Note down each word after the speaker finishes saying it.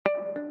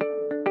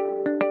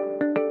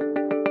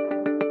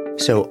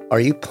So, are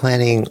you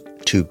planning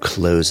to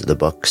close the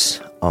books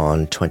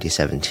on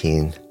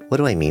 2017? What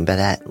do I mean by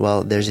that?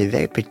 Well, there's a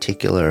very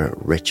particular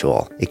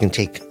ritual. It can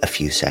take a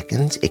few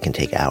seconds. It can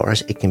take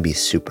hours. It can be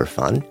super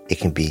fun. It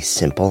can be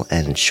simple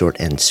and short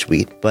and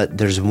sweet. But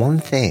there's one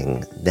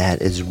thing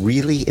that is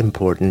really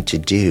important to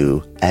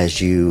do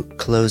as you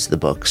close the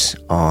books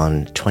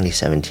on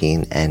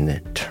 2017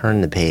 and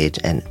turn the page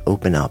and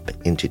open up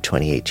into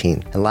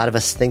 2018. A lot of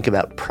us think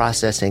about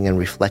processing and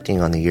reflecting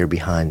on the year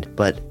behind,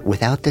 but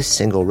without this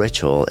single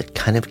ritual, it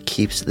kind of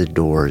keeps the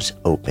doors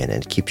open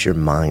and keeps your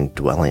mind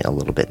dwelling a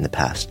little bit in the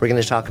past. We're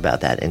going to talk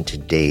about that in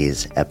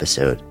today's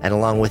episode. And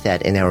along with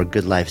that, in our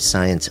Good Life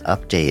Science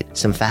update,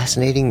 some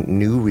fascinating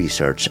new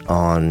research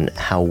on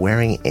how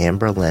wearing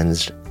amber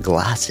lensed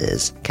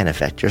glasses can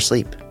affect your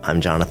sleep. I'm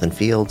Jonathan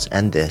Fields,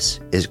 and this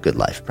is Good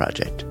Life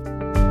Project.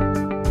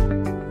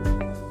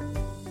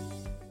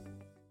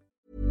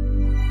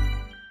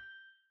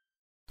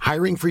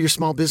 Hiring for your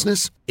small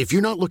business? If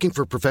you're not looking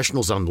for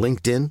professionals on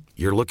LinkedIn,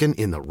 you're looking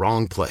in the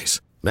wrong place.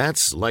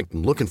 That's like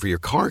looking for your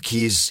car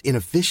keys in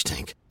a fish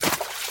tank.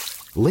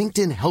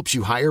 LinkedIn helps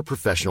you hire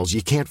professionals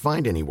you can't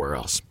find anywhere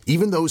else,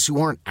 even those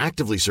who aren't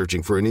actively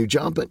searching for a new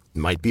job but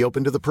might be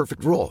open to the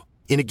perfect role.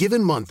 In a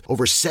given month,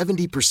 over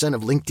 70%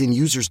 of LinkedIn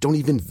users don't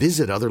even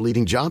visit other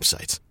leading job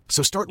sites.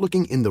 So start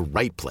looking in the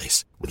right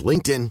place. With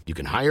LinkedIn, you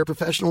can hire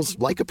professionals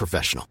like a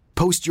professional.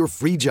 Post your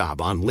free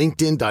job on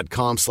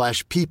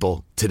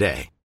linkedin.com/people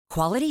today.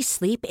 Quality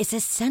sleep is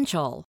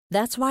essential.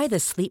 That's why the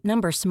Sleep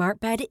Number Smart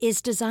Bed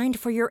is designed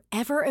for your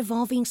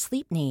ever-evolving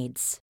sleep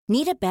needs.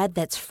 Need a bed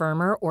that's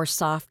firmer or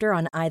softer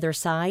on either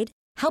side?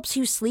 Helps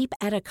you sleep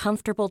at a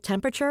comfortable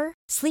temperature?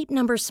 Sleep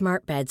Number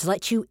Smart Beds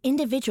let you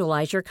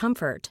individualize your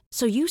comfort,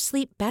 so you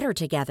sleep better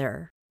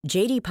together.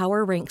 J.D.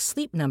 Power ranks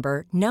Sleep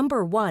Number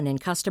number 1 in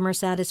customer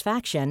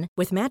satisfaction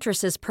with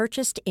mattresses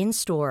purchased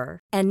in-store.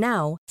 And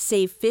now,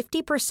 save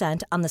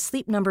 50% on the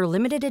Sleep Number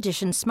Limited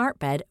Edition Smart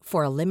Bed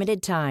for a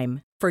limited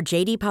time. For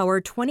J.D.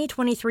 Power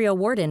 2023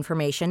 award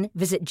information,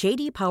 visit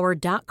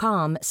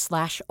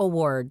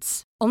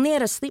jdpower.com/awards. Only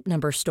at a Sleep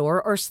Number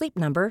store or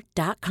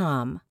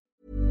sleepnumber.com.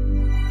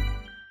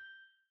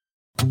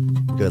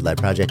 Good Life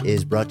Project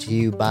is brought to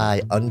you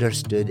by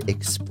Understood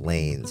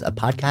Explains, a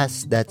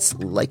podcast that's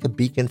like a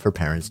beacon for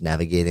parents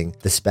navigating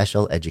the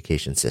special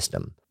education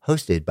system.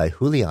 Hosted by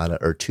Juliana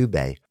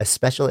Urtubey, a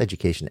special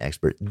education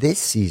expert, this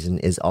season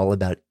is all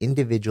about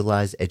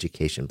individualized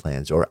education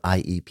plans, or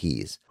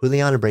IEPs.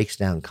 Juliana breaks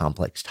down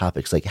complex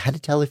topics like how to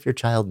tell if your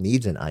child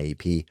needs an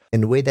IEP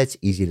in a way that's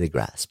easy to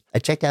grasp. I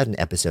checked out an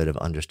episode of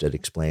Understood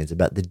Explains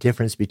about the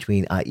difference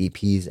between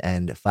IEPs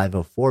and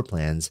 504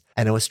 plans,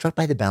 and I was struck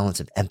by the balance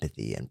of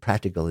empathy and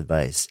practical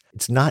advice.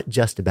 It's not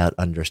just about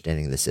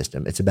understanding the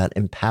system, it's about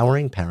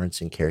empowering parents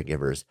and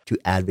caregivers to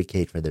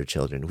advocate for their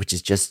children, which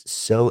is just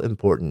so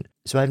important.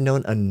 So I've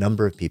known a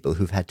number of people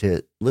who've had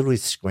to literally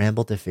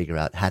scramble to figure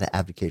out how to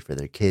advocate for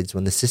their kids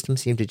when the system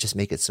seemed to just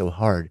make it so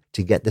hard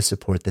to get the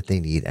support that they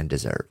need and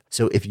deserve.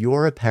 So if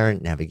you're a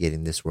parent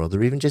navigating this world,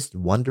 or even just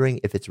wondering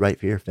if it's right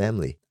for your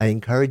family, I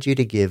encourage you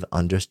to give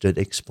Understood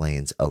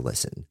Explains a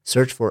listen.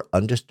 Search for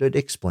Understood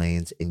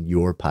Explains in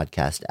your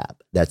podcast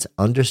app. That's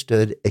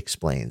Understood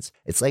Explains.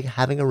 It's like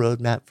having a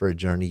roadmap for a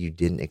journey you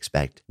didn't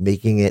expect,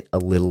 making it a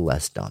little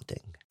less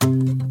daunting.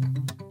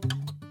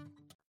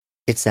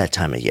 It's that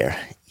time of year.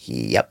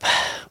 Yep,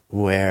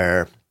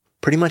 where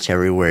pretty much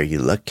everywhere you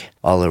look,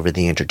 all over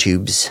the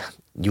intertubes,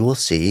 you will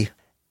see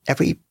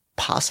every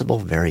possible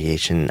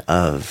variation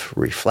of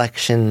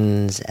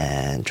reflections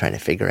and trying to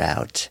figure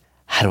out,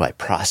 how do I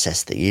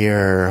process the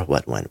year,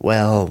 what went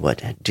well,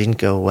 what didn't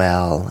go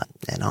well,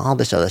 and all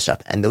this other stuff.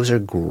 And those are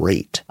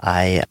great.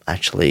 I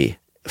actually,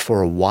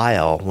 for a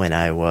while, when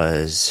I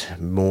was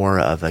more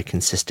of a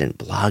consistent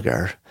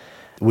blogger,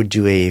 would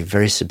do a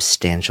very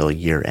substantial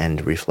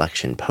year-end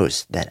reflection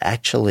post that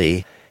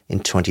actually in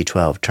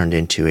 2012 turned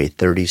into a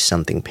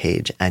 30-something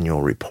page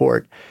annual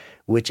report,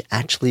 which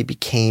actually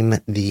became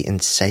the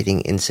inciting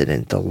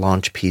incident, the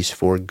launch piece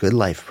for Good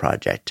Life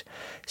Project.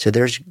 So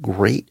there's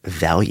great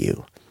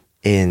value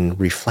in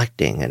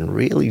reflecting and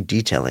really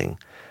detailing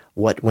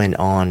what went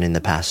on in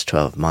the past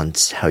 12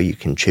 months, how you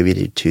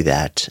contributed to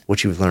that,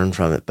 what you've learned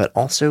from it, but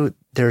also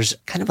there's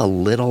kind of a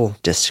little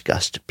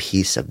discussed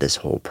piece of this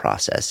whole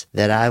process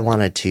that I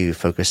wanted to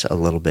focus a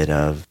little bit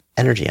of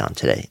energy on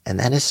today. And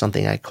that is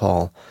something I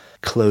call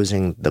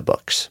closing the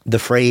books. The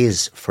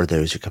phrase, for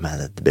those who come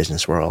out of the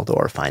business world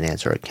or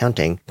finance or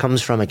accounting,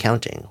 comes from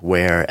accounting,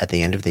 where at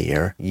the end of the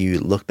year, you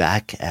look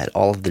back at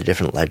all of the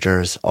different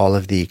ledgers, all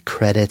of the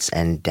credits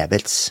and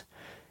debits.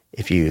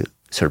 If you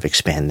sort of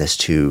expand this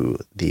to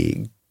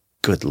the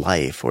good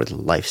life or the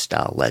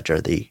lifestyle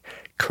ledger, the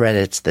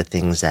credits, the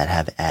things that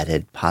have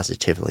added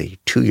positively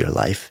to your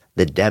life,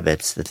 the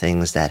debits, the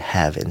things that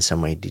have in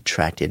some way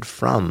detracted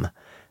from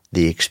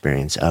the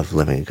experience of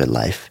living a good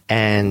life,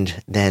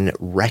 and then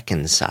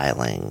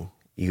reconciling.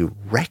 You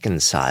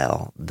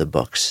reconcile the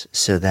books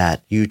so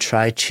that you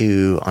try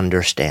to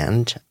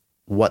understand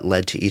what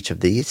led to each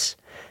of these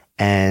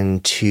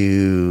and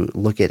to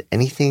look at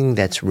anything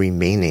that's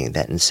remaining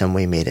that in some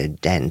way made a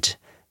dent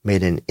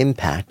made an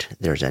impact,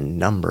 there's a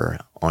number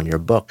on your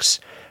books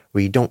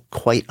where you don't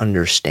quite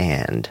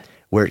understand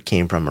where it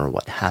came from or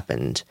what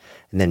happened,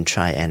 and then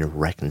try and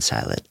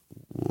reconcile it.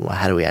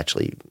 How do we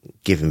actually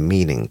give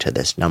meaning to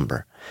this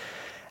number?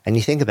 And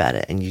you think about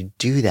it and you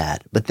do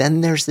that. But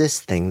then there's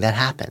this thing that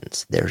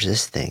happens. There's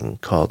this thing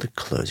called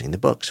closing the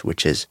books,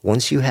 which is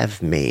once you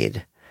have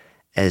made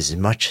as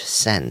much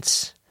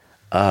sense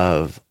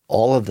of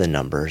all of the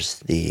numbers,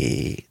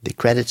 the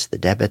credits, the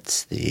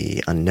debits,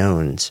 the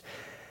unknowns,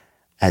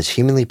 as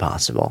humanly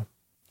possible,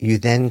 you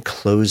then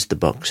close the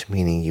books,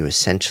 meaning you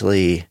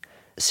essentially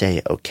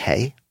say,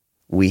 okay,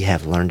 we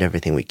have learned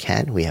everything we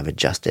can. We have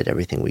adjusted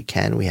everything we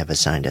can. We have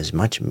assigned as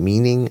much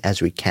meaning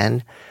as we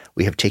can.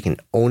 We have taken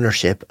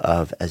ownership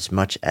of as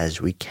much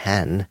as we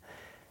can.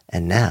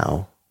 And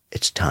now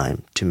it's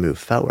time to move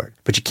forward.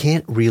 But you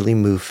can't really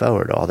move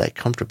forward all that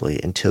comfortably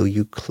until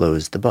you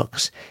close the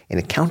books. In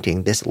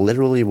accounting, this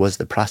literally was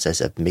the process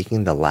of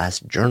making the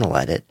last journal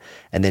edit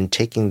and then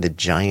taking the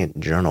giant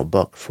journal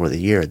book for the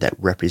year that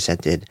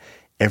represented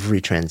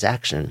every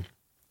transaction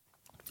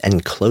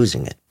and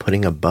closing it,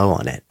 putting a bow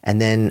on it, and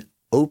then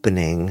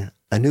opening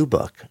a new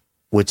book,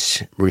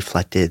 which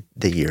reflected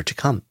the year to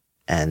come.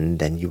 And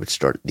then you would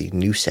start the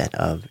new set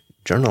of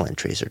journal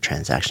entries or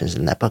transactions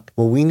in that book.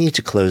 Well, we need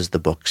to close the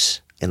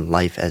books in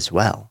life as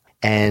well.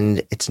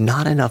 And it's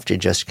not enough to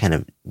just kind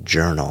of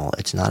journal.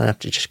 It's not enough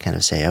to just kind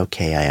of say,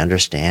 okay, I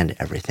understand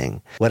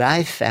everything. What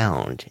I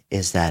found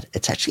is that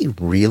it's actually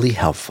really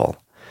helpful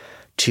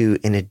to,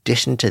 in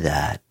addition to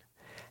that,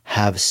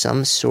 have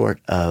some sort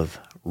of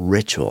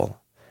ritual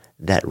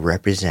that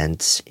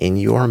represents in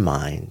your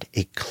mind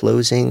a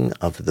closing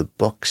of the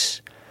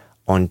books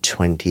on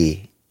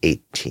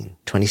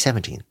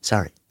 2017,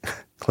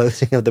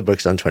 closing of the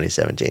books on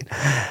 2017.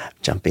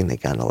 Jumping the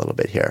gun a little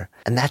bit here.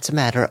 And that's a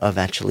matter of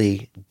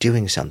actually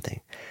doing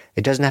something.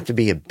 It doesn't have to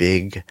be a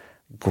big,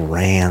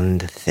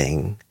 grand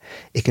thing.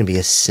 It can be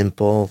a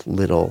simple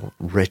little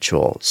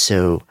ritual.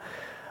 So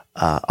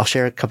I'll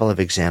share a couple of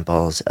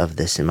examples of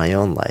this in my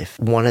own life.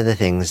 One of the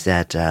things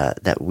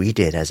that we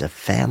did as a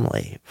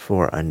family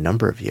for a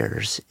number of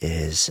years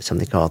is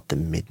something called the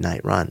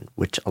Midnight Run,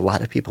 which a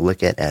lot of people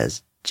look at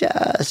as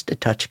just a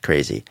touch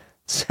crazy.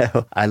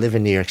 So I live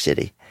in New York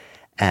City,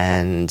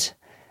 and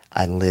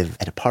I live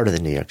at a part of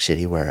the New York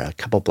City where a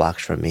couple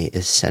blocks from me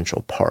is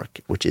Central Park,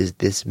 which is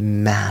this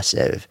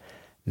massive,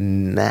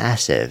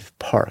 massive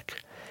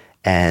park.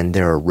 And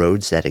there are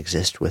roads that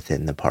exist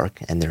within the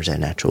park, and there's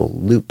an actual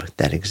loop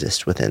that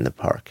exists within the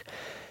park.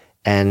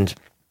 And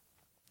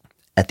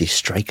at the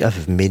strike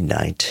of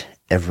midnight,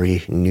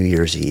 every New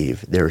Year's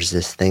Eve, there's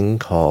this thing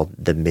called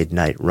the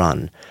Midnight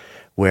Run,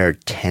 where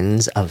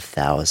tens of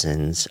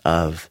thousands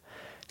of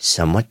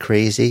somewhat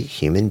crazy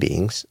human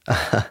beings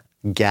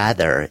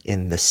gather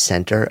in the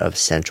center of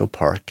Central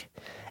Park,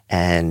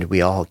 and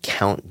we all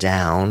count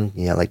down,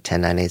 like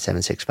 10, 9, 8,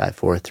 7, 6, 5,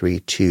 4, 3,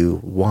 2,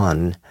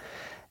 1.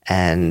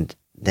 And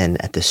then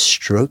at the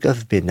stroke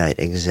of midnight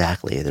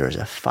exactly, there's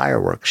a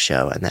fireworks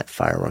show, and that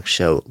fireworks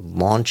show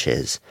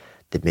launches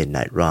the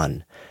Midnight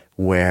Run,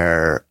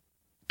 where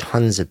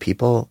tons of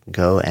people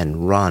go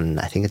and run.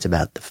 I think it's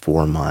about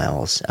 4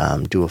 miles,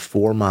 do a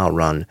 4-mile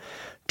run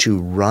to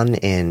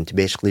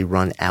basically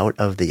run out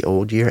of the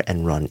old year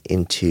and run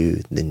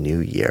into the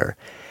new year.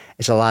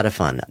 It's a lot of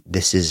fun.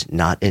 This is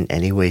not in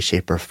any way,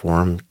 shape, or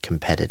form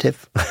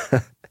competitive.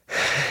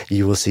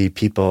 You will see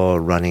people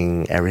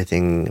running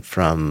everything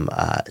from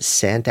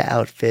Santa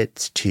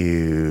outfits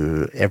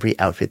to every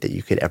outfit that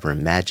you could ever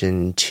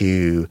imagine,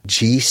 to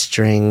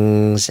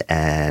G-strings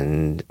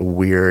and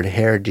weird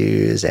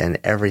hairdos and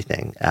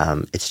everything.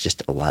 It's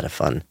just a lot of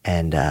fun.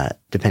 And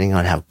depending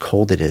on how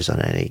cold it is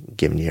on any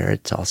given year,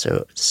 it's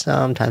also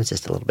sometimes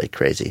just a little bit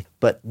crazy.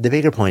 But the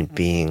bigger point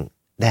being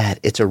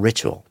that it's a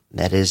ritual.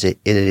 It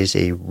is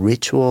a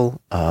ritual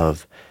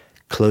of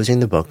closing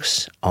the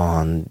books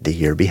on the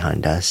year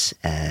behind us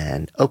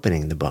and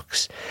opening the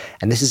books.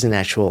 And this is an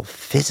actual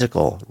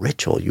physical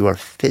ritual. You are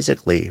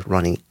physically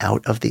running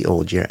out of the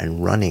old year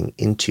and running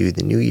into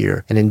the new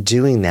year. And in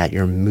doing that,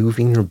 you're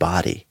moving your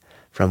body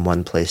from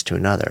one place to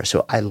another.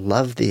 So I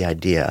love the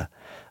idea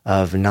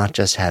of not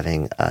just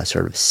having a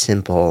sort of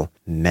simple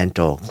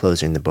mental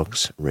closing the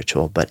books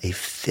ritual, but a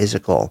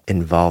physical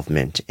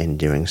involvement in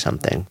doing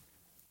something.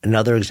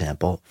 Another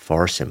example,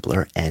 far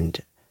simpler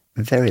and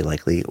very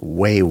likely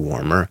way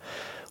warmer,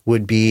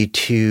 would be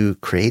to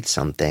create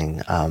something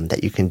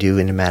that you can do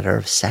in a matter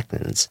of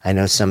seconds. I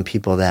know some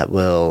people that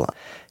will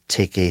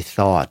take a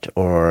thought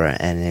or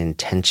an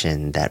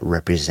intention that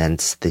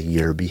represents the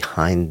year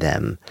behind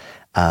them,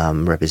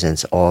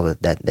 represents all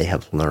that they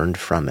have learned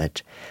from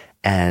it,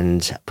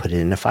 and put it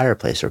in a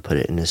fireplace or put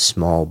it in a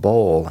small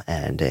bowl,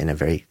 and in a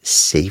very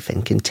safe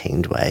and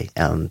contained way,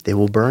 they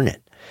will burn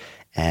it.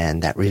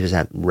 And that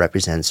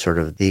represents sort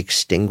of the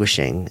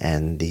extinguishing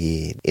and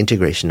the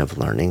integration of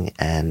learning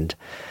and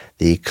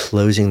the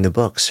closing the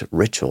books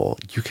ritual.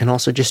 You can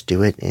also just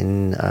do it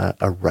in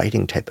a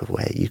writing type of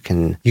way. You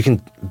can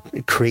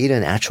create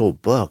an actual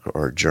book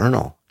or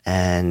journal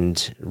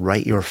and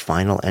write your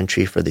final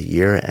entry for the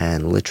year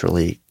and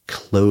literally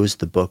close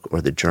the book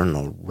or the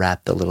journal,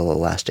 wrap the little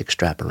elastic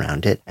strap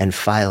around it, and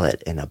file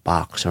it in a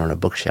box or on a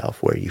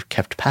bookshelf where you've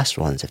kept past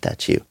ones, if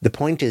that's you. The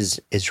point is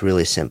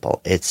really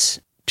simple. It's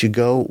to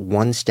go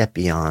one step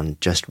beyond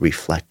just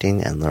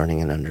reflecting and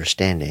learning and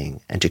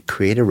understanding, and to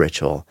create a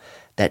ritual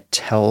that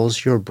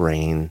tells your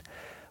brain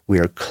we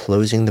are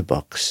closing the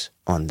books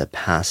on the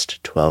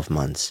past 12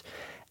 months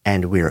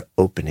and we are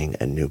opening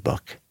a new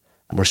book.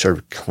 We're sort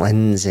of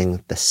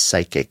cleansing the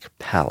psychic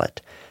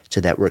palette so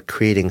that we're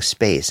creating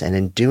space. And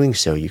in doing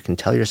so, you can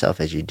tell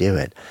yourself as you do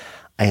it,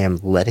 I am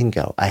letting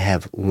go. I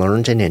have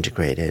learned and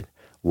integrated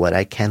what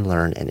I can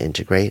learn and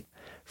integrate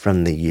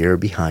from the year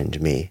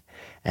behind me.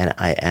 And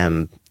I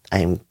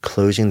am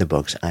closing the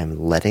books. I'm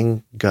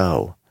letting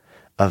go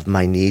of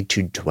my need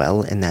to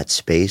dwell in that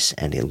space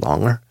any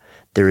longer.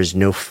 There is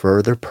no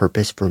further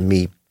purpose for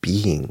me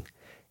being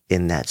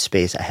in that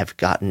space. I have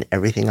gotten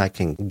everything I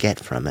can get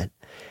from it.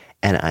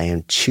 And I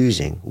am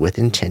choosing with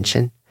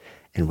intention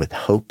and with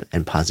hope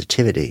and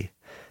positivity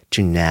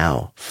to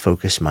now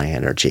focus my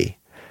energy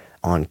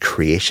on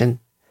creation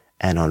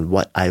and on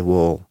what I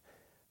will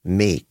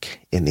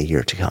make in the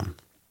year to come.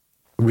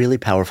 Really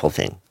powerful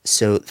thing.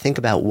 So think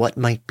about what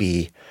might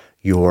be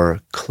your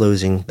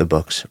closing the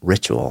books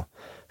ritual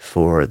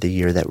for the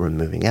year that we're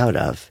moving out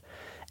of,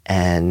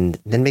 and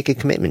then make a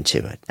commitment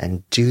to it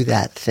and do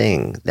that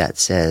thing that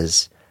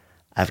says,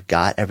 I've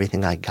got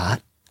everything I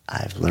got.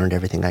 I've learned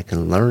everything I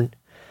can learn.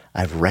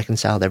 I've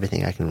reconciled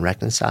everything I can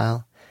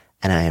reconcile,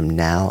 and I am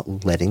now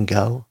letting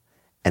go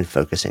and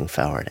focusing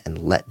forward. And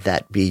let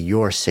that be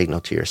your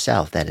signal to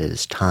yourself that it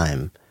is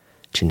time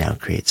to now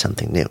create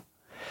something new.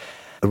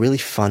 A really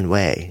fun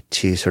way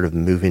to sort of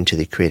move into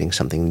the creating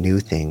something new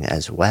thing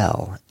as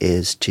well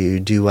is to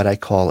do what I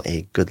call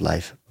a good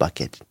life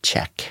bucket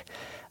check.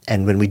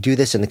 And when we do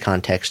this in the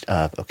context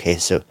of, okay,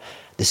 so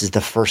this is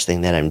the first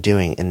thing that I'm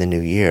doing in the new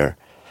year,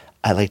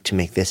 I like to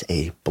make this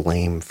a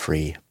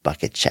blame-free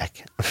bucket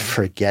check.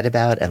 Forget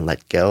about and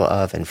let go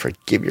of and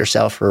forgive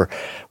yourself for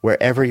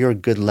wherever your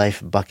good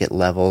life bucket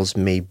levels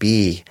may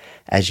be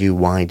as you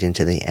wind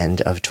into the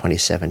end of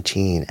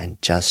 2017, and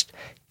just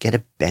get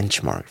a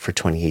benchmark for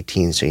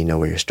 2018 so you know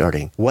where you're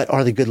starting. What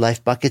are the good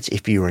life buckets?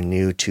 If you are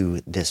new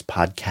to this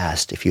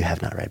podcast, if you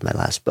have not read my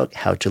last book,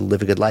 How to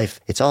Live a Good Life,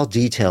 it's all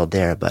detailed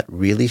there, but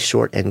really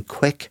short and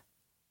quick.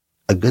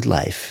 A good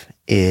life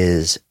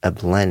is a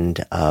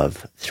blend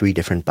of 3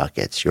 different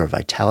buckets: your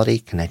vitality,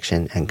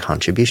 connection, and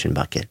contribution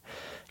bucket.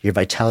 Your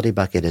vitality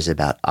bucket is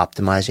about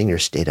optimizing your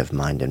state of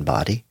mind and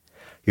body.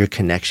 Your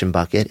connection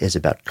bucket is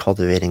about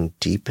cultivating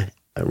deep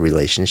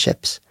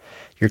relationships.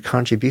 Your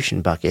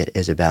contribution bucket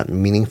is about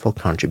meaningful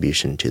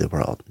contribution to the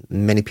world.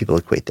 Many people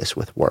equate this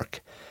with work.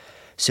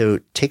 So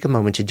take a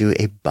moment to do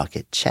a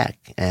bucket check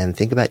and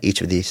think about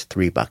each of these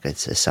 3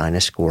 buckets. Assign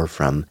a score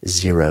from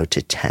 0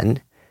 to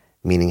 10.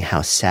 Meaning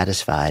how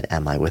satisfied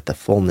am I with the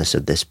fullness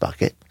of this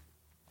bucket?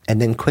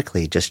 And then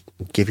quickly just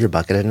give your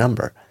bucket a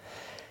number.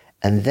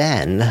 And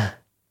then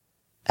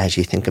as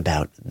you think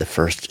about the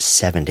first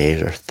 7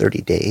 days or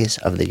 30 days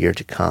of the year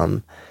to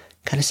come,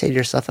 kind of say to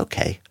yourself,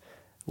 okay,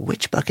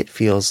 which bucket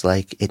feels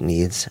like it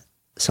needs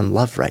some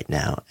love right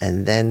now?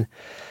 And then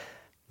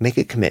make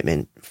a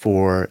commitment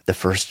for the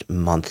first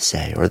month,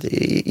 say, or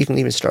you can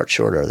even start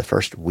shorter, the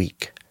first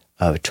week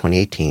of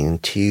 2018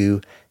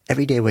 to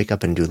every day wake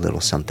up and do a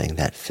little something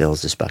that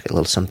fills this bucket, a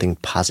little something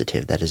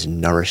positive that is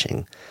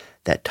nourishing,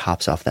 that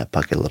tops off that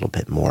bucket a little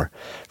bit more.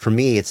 For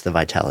me, it's the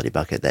vitality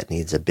bucket that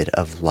needs a bit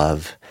of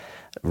love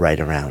right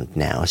around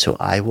now. So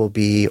I will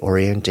be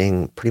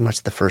orienting pretty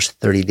much the first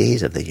 30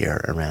 days of the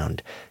year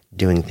around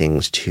doing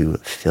things to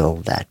fill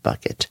that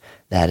bucket.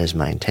 That is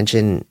my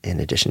intention, in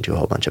addition to a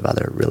whole bunch of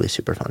other really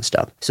super fun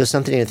stuff. So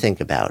something to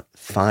think about.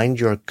 Find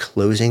your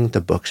closing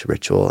the books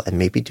ritual and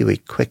maybe do a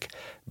quick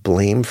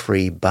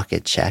blame-free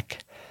bucket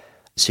check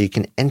so you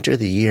can enter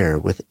the year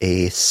with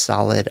a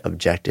solid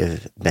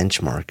objective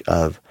benchmark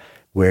of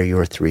where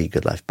your 3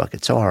 good life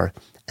buckets are,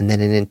 and then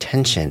an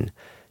intention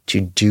to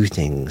do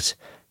things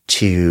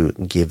to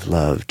give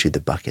love to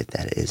the bucket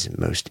that is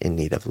most in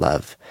need of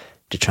love,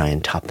 to try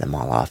and top them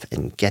all off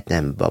and get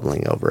them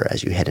bubbling over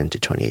as you head into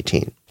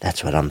 2018.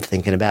 That's what I'm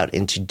thinking about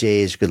in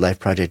today's Good Life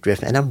Project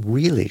Riff, and I'm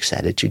really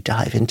excited to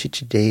dive into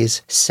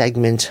today's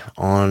segment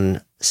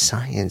on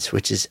science,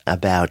 which is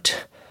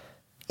about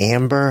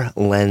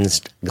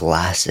amber-lensed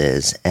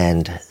glasses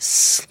and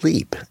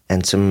sleep,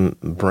 and some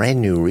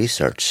brand new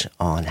research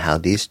on how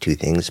these 2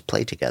 things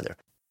play together.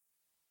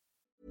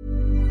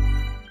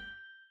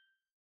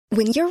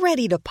 When you're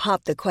ready to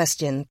pop the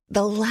question,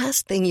 the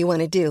last thing you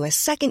want to do is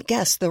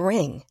second-guess the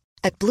ring.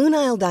 At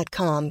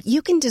BlueNile.com,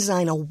 you can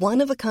design a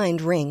one-of-a-kind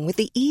ring with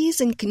the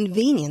ease and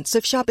convenience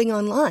of shopping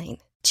online.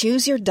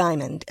 Choose your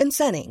diamond and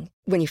setting.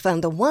 When you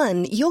find the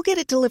one, you'll get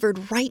it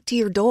delivered right to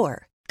your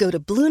door. Go to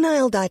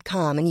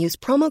BlueNile.com and use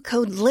promo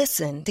code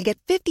LISTEN to get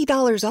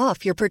 $50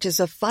 off your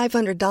purchase of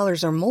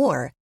 $500 or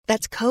more.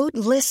 That's code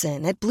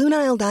LISTEN at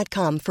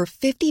BlueNile.com for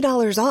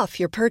 $50 off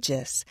your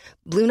purchase.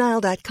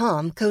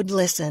 BlueNile.com, code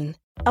LISTEN.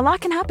 A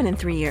lot can happen in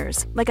 3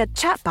 years, like a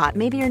chatbot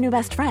may be your new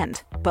best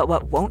friend. But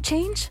what won't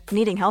change?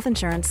 Needing health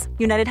insurance.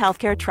 United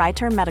Healthcare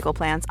Tri-Term Medical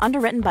Plans,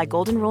 underwritten by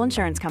Golden Rule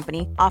Insurance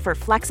Company, offer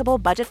flexible,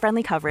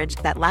 budget-friendly coverage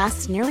that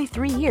lasts nearly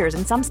 3 years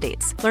in some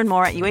states. Learn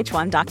more at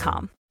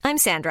uh1.com. I'm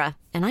Sandra,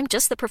 and I'm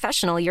just the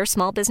professional your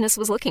small business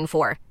was looking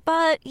for.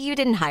 But you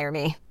didn't hire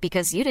me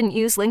because you didn't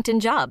use LinkedIn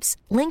Jobs.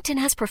 LinkedIn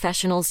has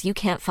professionals you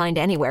can't find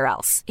anywhere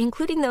else,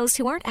 including those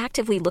who aren't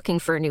actively looking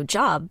for a new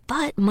job,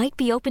 but might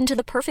be open to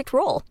the perfect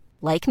role,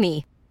 like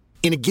me.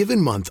 In a given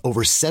month,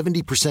 over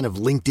 70% of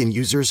LinkedIn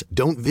users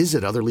don't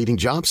visit other leading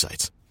job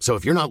sites. So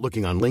if you're not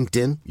looking on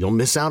LinkedIn, you'll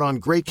miss out on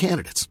great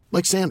candidates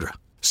like Sandra.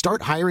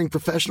 Start hiring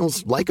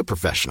professionals like a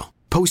professional.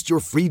 Post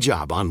your free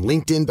job on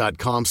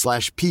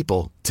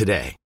linkedin.com/people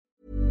today.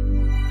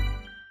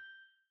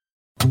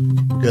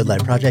 Good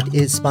Life Project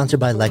is sponsored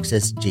by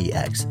Lexus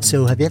GX.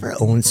 So have you ever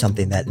owned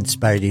something that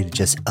inspired you to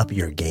just up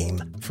your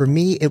game? For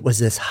me, it was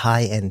this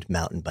high-end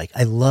mountain bike.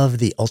 I love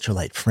the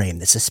ultralight frame,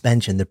 the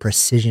suspension, the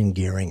precision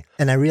gearing,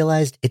 and I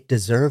realized it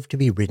deserved to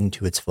be ridden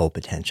to its full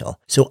potential.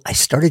 So I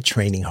started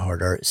training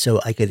harder so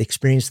I could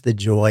experience the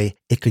joy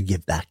it could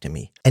give back to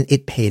me. And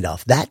it paid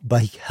off. That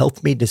bike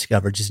helped me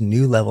discover just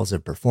new levels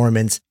of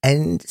performance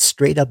and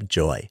straight up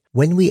joy.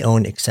 When we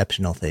own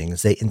exceptional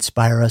things, they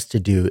inspire us to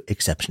do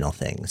exceptional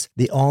things.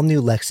 The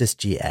all-new Lexus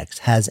GX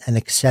has an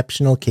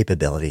exceptional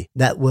capability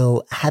that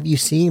will have you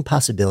seeing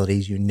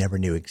possibilities you never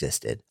knew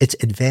existed. Its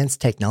advanced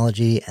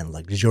technology and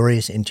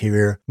luxurious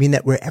interior mean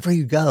that wherever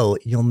you go,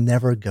 you'll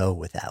never go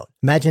without.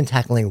 Imagine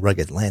tackling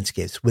rugged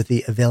landscapes with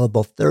the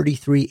available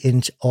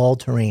 33-inch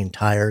all-terrain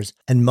tires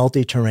and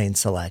multi-terrain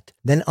select,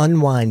 then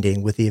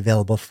unwinding with the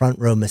available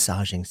front-row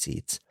massaging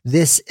seats.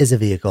 This is a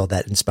vehicle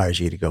that inspires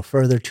you to go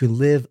further, to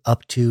live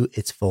up to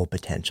its full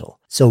potential.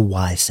 So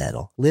why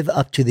settle? Live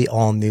up to the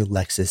all-new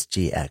Lexus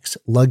GX.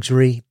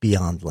 Luxury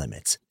beyond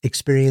limits.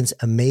 Experience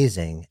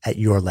amazing at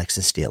your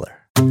Lexus dealer.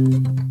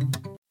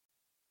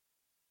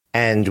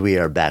 And we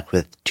are back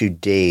with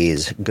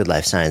today's Good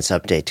Life Science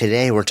Update.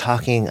 Today we're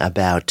talking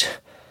about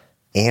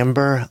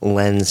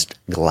amber-lensed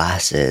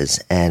glasses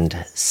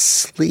and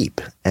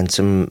sleep, and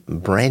some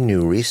brand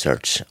new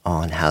research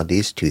on how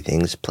these two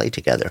things play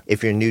together.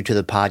 If you're new to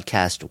the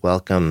podcast,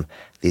 welcome.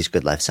 These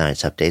Good Life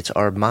Science Updates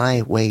are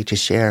my way to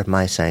share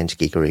my science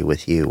geekery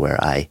with you,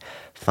 where I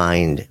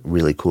find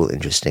really cool,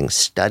 interesting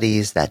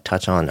studies that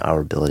touch on our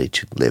ability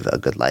to live a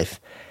good life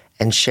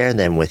and share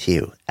them with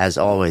you. As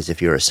always,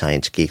 if you're a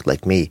science geek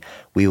like me,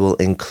 we will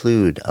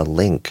include a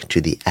link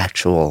to the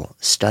actual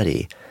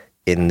study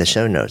in the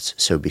show notes,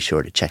 so be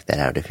sure to check that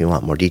out if you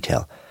want more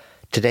detail.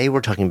 Today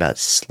we're talking about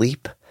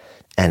sleep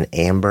and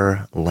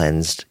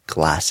amber-lensed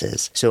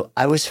glasses. So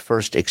I was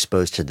first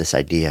exposed to this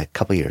idea a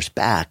couple years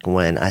back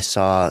when I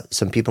saw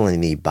some people in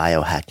the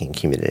biohacking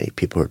community,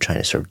 people who are trying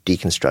to sort of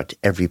deconstruct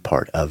every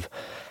part of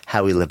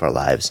how we live our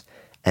lives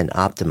and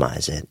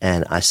optimize it.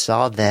 And I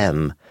saw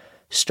them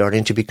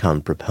starting to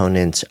become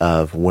proponents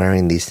of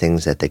wearing these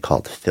things that they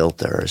called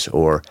filters,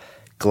 or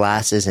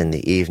glasses in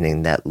the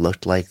evening that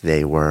looked like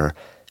they were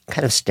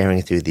kind of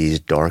staring through these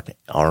dark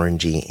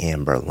orangey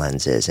amber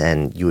lenses,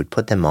 and you would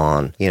put them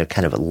on,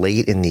 kind of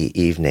late in the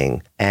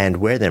evening and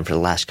wear them for the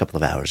last couple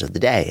of hours of the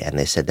day. And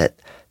they said that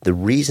the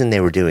reason they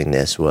were doing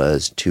this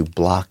was to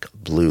block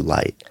blue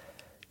light.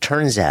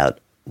 Turns out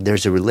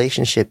there's a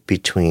relationship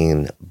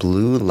between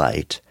blue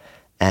light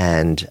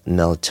and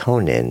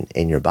melatonin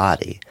in your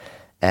body.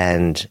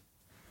 And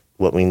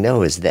what we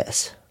know is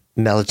this: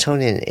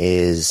 melatonin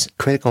is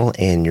critical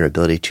in your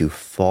ability to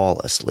fall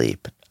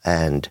asleep,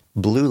 and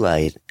blue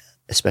light,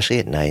 especially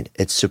at night,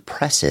 it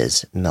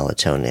suppresses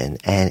melatonin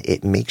and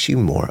it makes you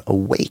more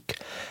awake.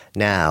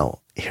 Now,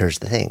 here's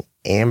the thing.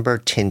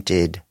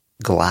 Amber-tinted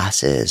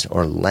glasses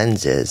or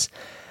lenses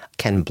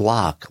can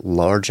block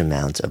large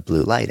amounts of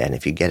blue light. And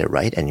if you get it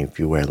right, and if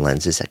you wear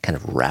lenses that kind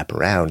of wrap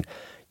around,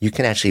 you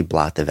can actually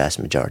block the vast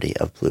majority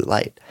of blue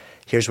light.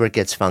 Here's where it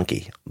gets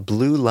funky.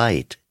 Blue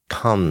light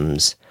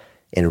comes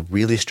in a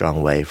really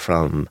strong way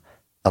from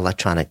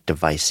electronic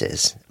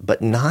devices, but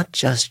not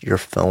just your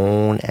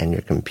phone and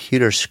your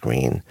computer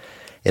screen.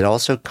 It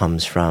also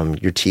comes from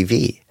your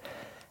TV.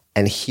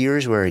 And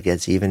here's where it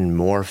gets even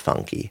more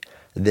funky.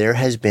 There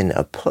has been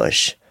a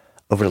push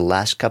over the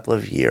last couple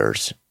of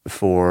years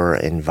for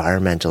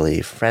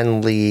environmentally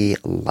friendly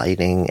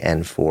lighting,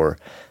 and for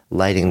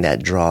lighting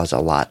that draws a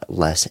lot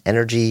less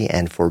energy,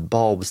 and for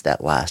bulbs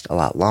that last a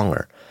lot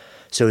longer.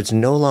 So it's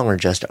no longer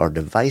just our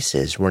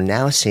devices. We're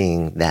now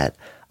seeing that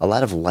a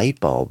lot of light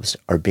bulbs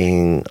are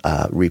being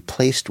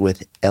replaced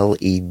with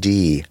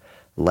LED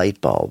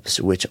light bulbs,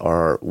 which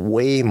are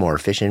way more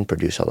efficient,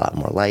 produce a lot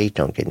more light,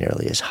 don't get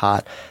nearly as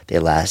hot. They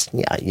last,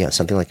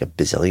 something like a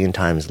bazillion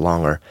times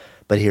longer.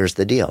 But here's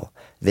the deal.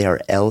 They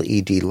are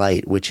LED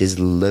light, which is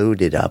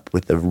loaded up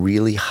with a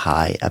really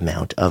high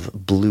amount of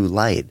blue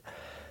light.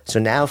 So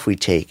now if we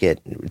take it,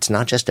 it's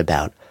not just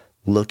about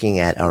looking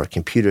at our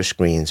computer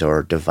screens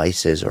or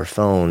devices or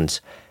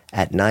phones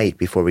at night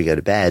before we go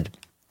to bed.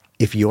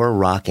 If you're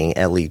rocking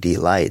LED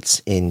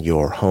lights in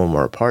your home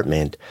or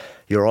apartment,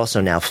 you're also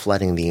now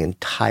flooding the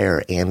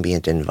entire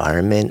ambient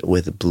environment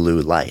with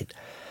blue light.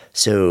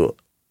 So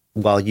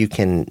while you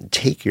can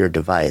take your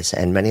device,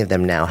 and many of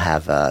them now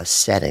have a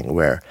setting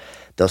where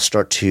they'll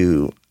start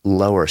to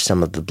lower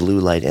some of the blue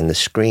light in the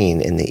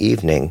screen in the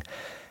evening,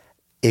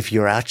 if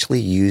you're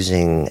actually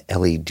using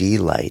LED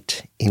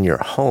light in your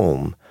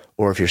home,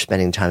 or if you're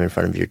spending time in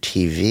front of your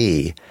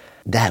TV,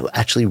 that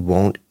actually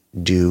won't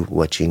do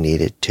what you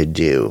need it to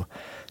do.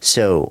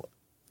 So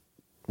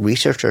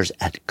researchers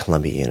at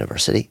Columbia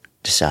University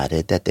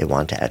decided that they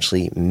want to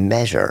actually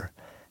measure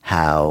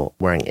how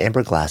wearing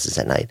amber glasses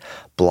at night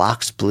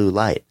blocks blue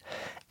light.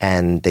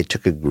 And they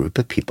took a group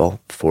of people,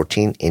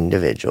 14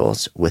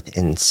 individuals with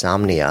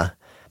insomnia,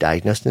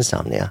 diagnosed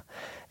insomnia.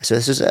 So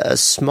this is a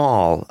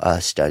small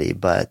study,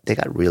 but they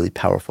got really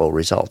powerful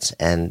results.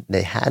 And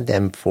they had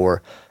them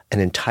for an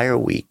entire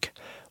week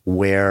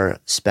wear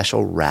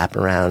special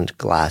wraparound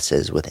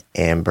glasses with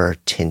amber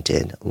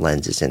tinted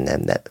lenses in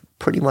them that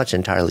pretty much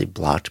entirely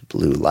blocked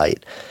blue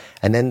light.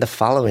 And then the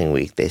following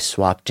week, they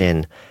swapped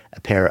in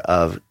a pair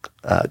of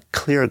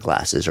clear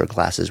glasses, or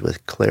glasses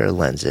with clear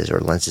lenses, or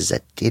lenses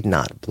that did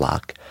not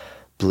block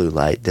blue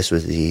light. This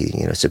was the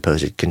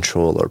supposed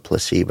control or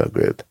placebo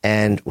group.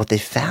 And what they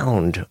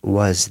found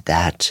was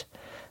that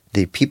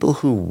the people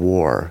who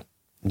wore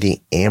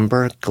the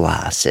amber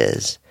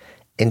glasses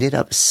ended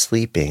up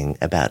sleeping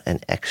about an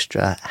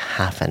extra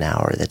half an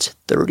hour. That's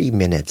 30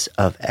 minutes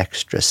of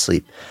extra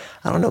sleep.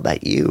 I don't know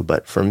about you,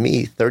 but for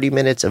me, 30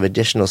 minutes of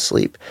additional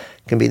sleep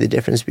can be the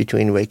difference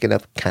between waking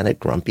up kind of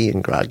grumpy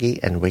and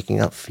groggy and waking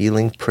up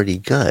feeling pretty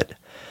good.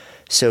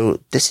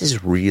 So this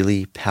is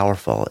really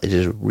powerful. It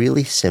is a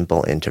really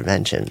simple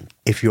intervention.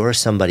 If you're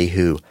somebody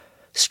who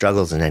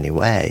struggles in any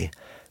way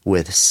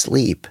with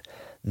sleep,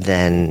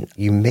 then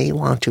you may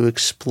want to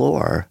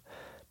explore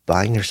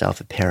buying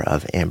yourself a pair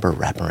of amber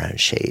wraparound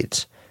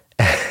shades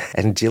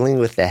and dealing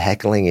with the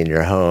heckling in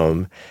your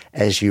home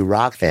as you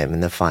rock them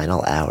in the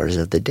final hours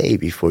of the day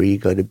before you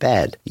go to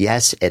bed.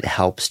 Yes, it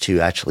helps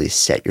to actually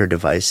set your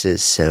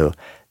devices so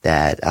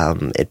that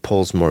it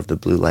pulls more of the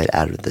blue light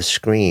out of the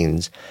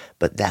screens,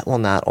 but that will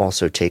not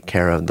also take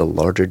care of the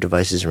larger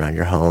devices around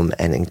your home.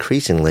 And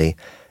increasingly,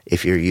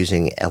 if you're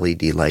using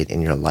LED light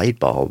in your light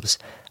bulbs,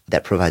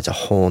 that provides a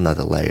whole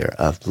nother layer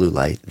of blue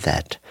light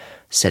that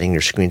setting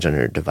your screens on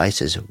your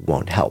devices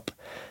won't help.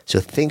 So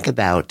think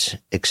about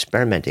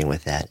experimenting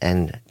with that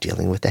and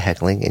dealing with the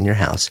heckling in your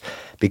house,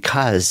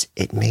 because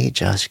it may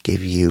just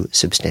give you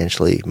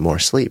substantially more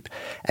sleep.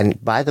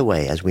 And by the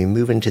way, as we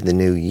move into the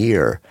new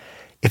year,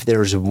 if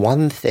there's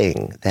one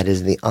thing that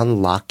is the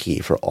unlock key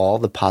for all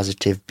the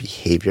positive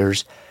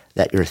behaviors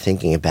that you're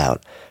thinking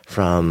about,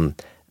 from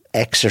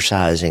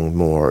exercising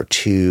more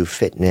to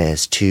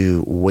fitness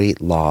to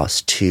weight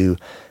loss to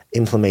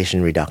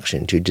inflammation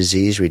reduction to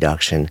disease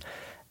reduction,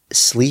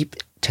 sleep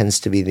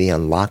tends to be the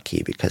unlock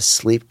key, because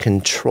sleep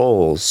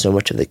controls so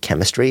much of the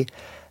chemistry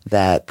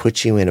that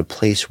puts you in a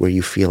place where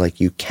you feel like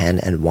you can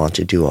and want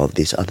to do all of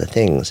these other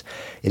things.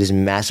 It is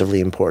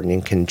massively important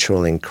in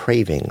controlling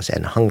cravings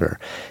and hunger,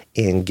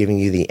 in giving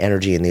you the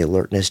energy and the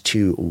alertness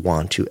to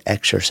want to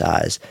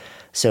exercise.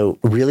 So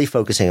really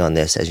focusing on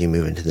this as you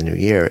move into the new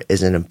year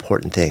is an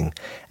important thing.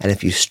 And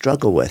if you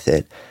struggle with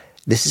it,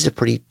 this is a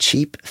pretty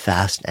cheap,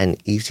 fast,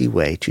 and easy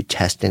way to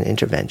test an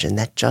intervention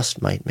that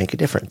just might make a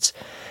difference.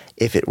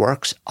 If it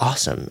works,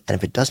 awesome. And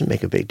if it doesn't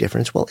make a big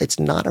difference, well, it's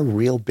not a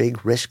real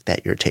big risk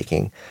that you're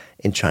taking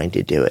in trying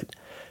to do it.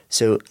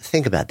 So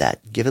think about that.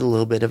 Give it a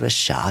little bit of a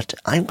shot.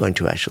 I'm going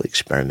to actually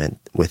experiment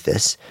with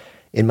this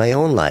in my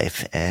own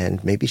life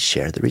and maybe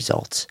share the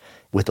results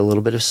with a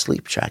little bit of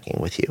sleep tracking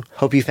with you.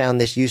 Hope you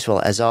found this useful.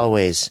 As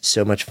always,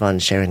 so much fun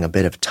sharing a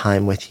bit of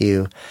time with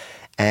you.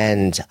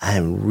 And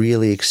I'm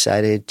really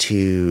excited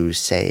to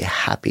say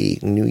Happy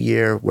New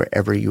Year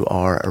wherever you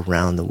are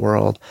around the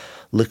world.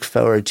 Look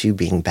forward to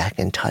being back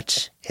in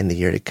touch in the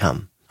year to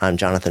come. I'm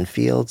Jonathan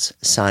Fields,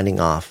 signing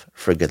off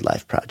for Good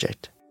Life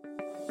Project.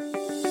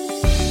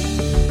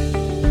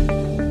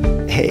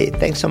 Hey,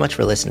 thanks so much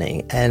for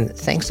listening. And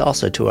thanks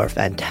also to our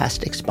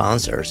fantastic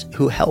sponsors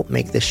who help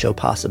make this show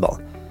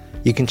possible.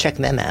 You can check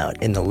them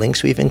out in the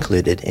links we've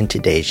included in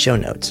today's show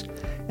notes.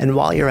 And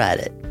while you're at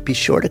it, be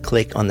sure to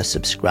click on the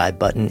subscribe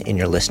button in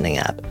your listening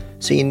app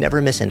so you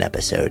never miss an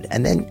episode,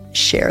 and then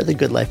share the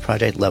Good Life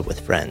Project love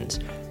with friends.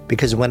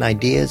 Because when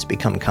ideas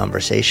become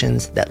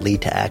conversations that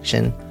lead to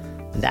action,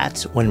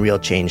 that's when real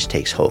change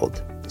takes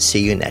hold. See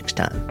you next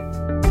time.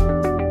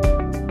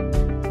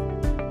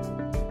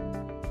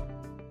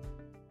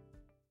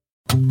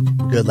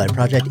 Good Life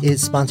Project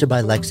is sponsored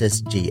by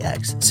Lexus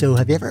GX. So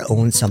have you ever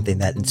owned something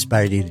that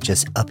inspired you to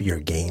just up your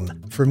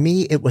game? For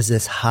me, it was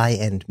this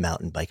high-end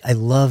mountain bike. I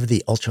love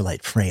the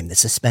ultralight frame, the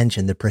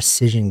suspension, the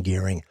precision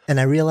gearing, and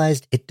I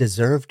realized it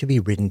deserved to be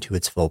ridden to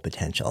its full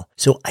potential.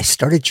 So I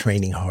started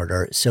training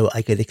harder so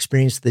I could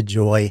experience the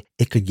joy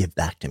it could give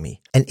back to me.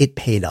 And it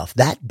paid off.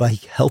 That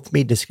bike helped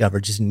me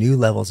discover just new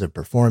levels of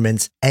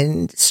performance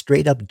and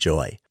straight up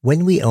joy.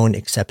 When we own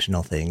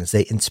exceptional things,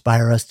 they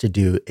inspire us to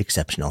do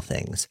exceptional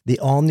things. The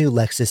all-new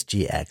Lexus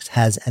GX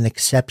has an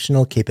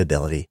exceptional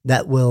capability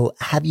that will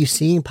have you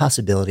seeing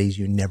possibilities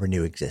you never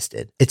knew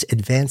existed. Its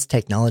advanced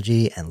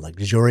technology and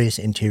luxurious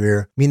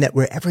interior mean that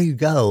wherever you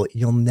go,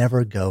 you'll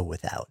never go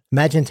without.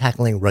 Imagine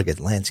tackling rugged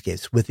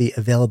landscapes with the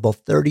available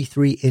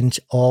 33-inch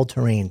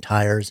all-terrain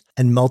tires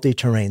and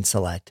multi-terrain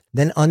select,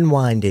 then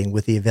unwinding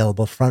with the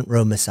available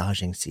front-row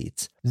massaging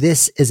seats.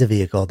 This is a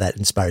vehicle that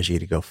inspires you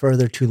to go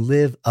further, to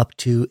live up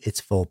to its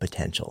full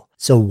potential.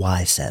 So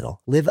why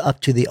settle? Live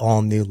up to the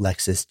all-new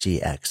Lexus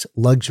GX,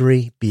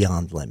 luxury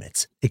beyond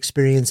limits.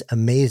 Experience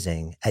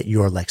amazing at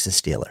your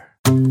Lexus dealer.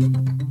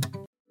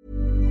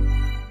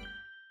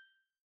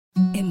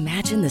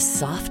 Imagine the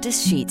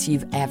softest sheets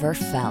you've ever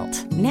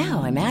felt.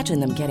 Now imagine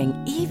them getting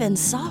even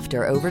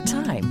softer over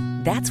time.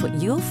 That's what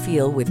you'll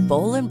feel with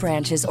Boll &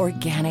 Branch's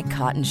organic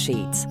cotton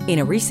sheets. In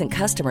a recent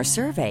customer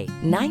survey,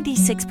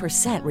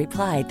 96%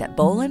 replied that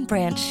Boll &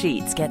 Branch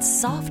sheets get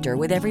softer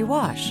with every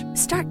wash.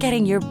 Start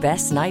getting your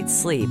best night's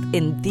sleep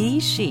in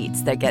these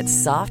sheets that get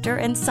softer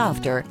and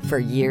softer for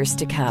years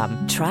to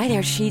come. Try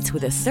their sheets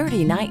with a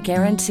 30-night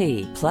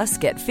guarantee. Plus,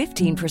 get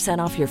 15%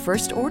 off your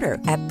first order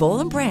at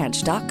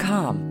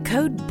bollandbranch.com.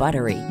 Code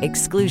BUTTERY.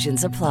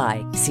 Exclusions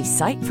apply. See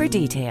site for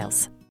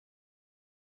details.